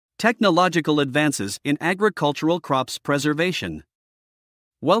Technological advances in agricultural crops preservation.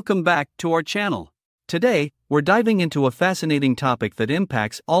 Welcome back to our channel. Today, we're diving into a fascinating topic that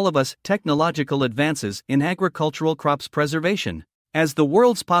impacts all of us: technological advances in agricultural crops preservation. As the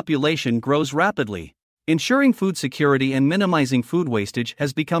world's population grows rapidly, ensuring food security and minimizing food wastage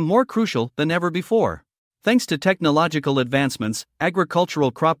has become more crucial than ever before. Thanks to technological advancements,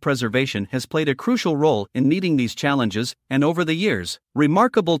 agricultural crop preservation has played a crucial role in meeting these challenges, and over the years,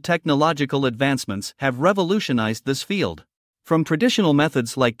 remarkable technological advancements have revolutionized this field. From traditional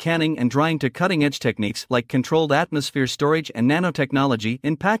methods like canning and drying to cutting-edge techniques like controlled atmosphere storage and nanotechnology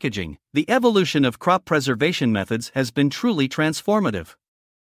in packaging, the evolution of crop preservation methods has been truly transformative.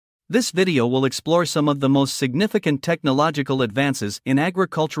 This video will explore some of the most significant technological advances in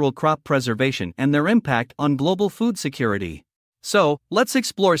agricultural crop preservation and their impact on global food security. So, let's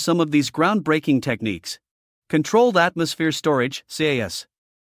explore some of these groundbreaking techniques. Controlled atmosphere storage, CAS.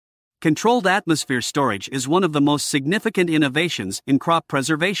 Controlled atmosphere storage is one of the most significant innovations in crop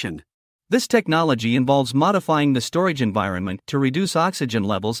preservation. This technology involves modifying the storage environment to reduce oxygen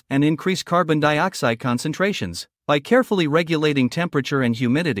levels and increase carbon dioxide concentrations. By carefully regulating temperature and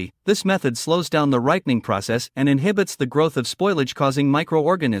humidity, this method slows down the ripening process and inhibits the growth of spoilage, causing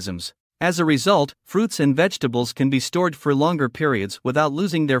microorganisms. As a result, fruits and vegetables can be stored for longer periods without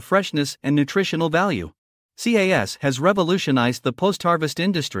losing their freshness and nutritional value. CAS has revolutionized the post-harvest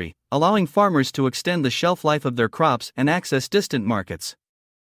industry, allowing farmers to extend the shelf life of their crops and access distant markets.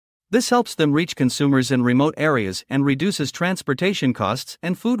 This helps them reach consumers in remote areas and reduces transportation costs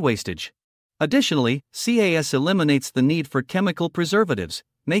and food wastage. Additionally, CAS eliminates the need for chemical preservatives,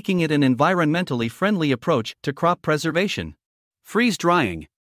 making it an environmentally friendly approach to crop preservation. Freeze drying.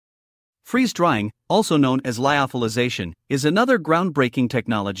 Freeze drying, also known as lyophilization, is another groundbreaking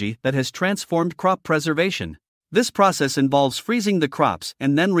technology that has transformed crop preservation. This process involves freezing the crops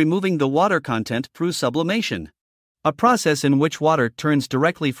and then removing the water content through sublimation, a process in which water turns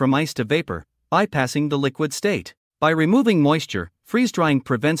directly from ice to vapor, bypassing the liquid state. By removing moisture, freeze-drying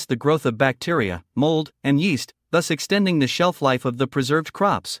prevents the growth of bacteria, mold, and yeast, thus extending the shelf life of the preserved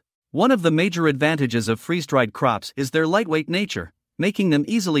crops. One of the major advantages of freeze-dried crops is their lightweight nature, making them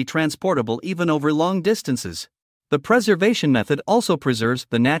easily transportable even over long distances. The preservation method also preserves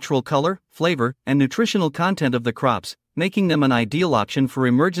the natural color, flavor, and nutritional content of the crops, making them an ideal option for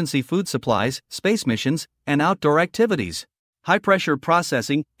emergency food supplies, space missions, and outdoor activities. High-pressure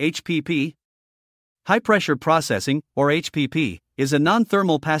processing, HPP. High-pressure processing, or HPP, is a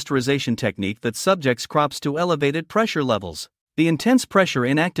non-thermal pasteurization technique that subjects crops to elevated pressure levels. The intense pressure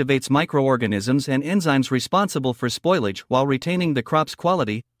inactivates microorganisms and enzymes responsible for spoilage while retaining the crop's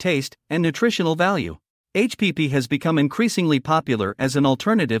quality, taste, and nutritional value. HPP has become increasingly popular as an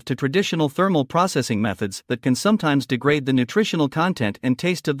alternative to traditional thermal processing methods that can sometimes degrade the nutritional content and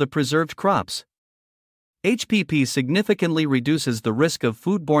taste of the preserved crops. HPP significantly reduces the risk of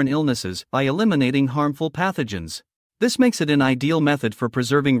foodborne illnesses by eliminating harmful pathogens. This makes it an ideal method for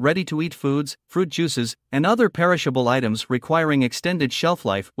preserving ready-to-eat foods, fruit juices, and other perishable items requiring extended shelf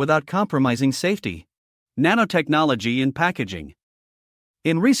life without compromising safety. Nanotechnology in packaging.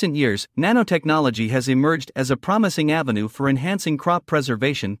 In recent years, nanotechnology has emerged as a promising avenue for enhancing crop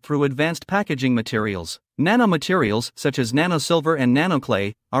preservation through advanced packaging materials. Nanomaterials, such as nanosilver and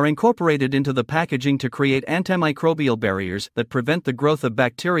nanoclay, are incorporated into the packaging to create antimicrobial barriers that prevent the growth of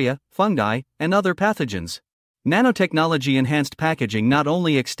bacteria, fungi, and other pathogens. Nanotechnology-enhanced packaging not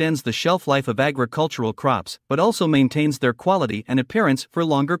only extends the shelf life of agricultural crops but also maintains their quality and appearance for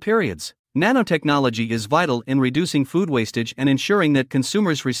longer periods. Nanotechnology is vital in reducing food wastage and ensuring that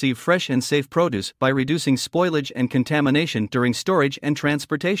consumers receive fresh and safe produce by reducing spoilage and contamination during storage and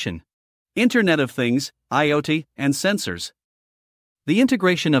transportation. Internet of Things, IoT, and sensors. The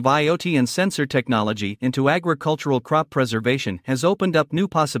integration of IoT and sensor technology into agricultural crop preservation has opened up new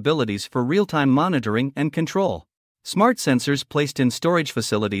possibilities for real-time monitoring and control. Smart sensors placed in storage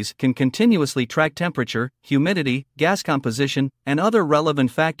facilities can continuously track temperature, humidity, gas composition, and other relevant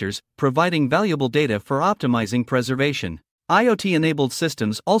factors, providing valuable data for optimizing preservation. IoT-enabled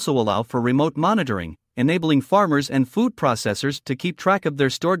systems also allow for remote monitoring, enabling farmers and food processors to keep track of their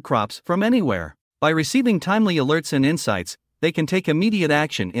stored crops from anywhere. By receiving timely alerts and insights, they can take immediate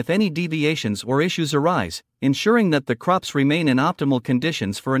action if any deviations or issues arise, ensuring that the crops remain in optimal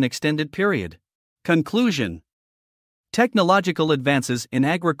conditions for an extended period. Conclusion. Technological advances in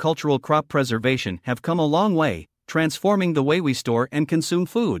agricultural crop preservation have come a long way, transforming the way we store and consume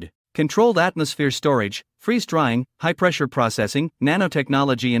food. Controlled atmosphere storage, freeze-drying, high-pressure processing,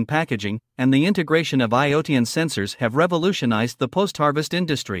 nanotechnology in packaging, and the integration of IoT and sensors have revolutionized the post-harvest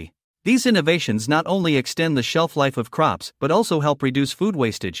industry. These innovations not only extend the shelf life of crops but also help reduce food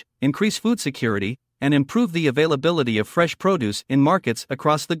wastage, increase food security, and improve the availability of fresh produce in markets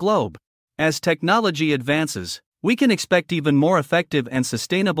across the globe. As technology advances, we can expect even more effective and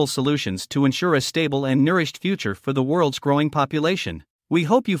sustainable solutions to ensure a stable and nourished future for the world's growing population. We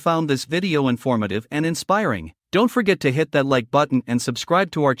hope you found this video informative and inspiring. Don't forget to hit that like button and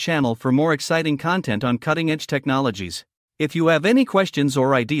subscribe to our channel for more exciting content on cutting-edge technologies. If you have any questions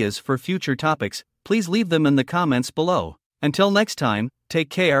or ideas for future topics, please leave them in the comments below. Until next time,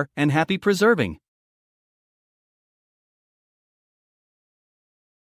 take care and happy preserving.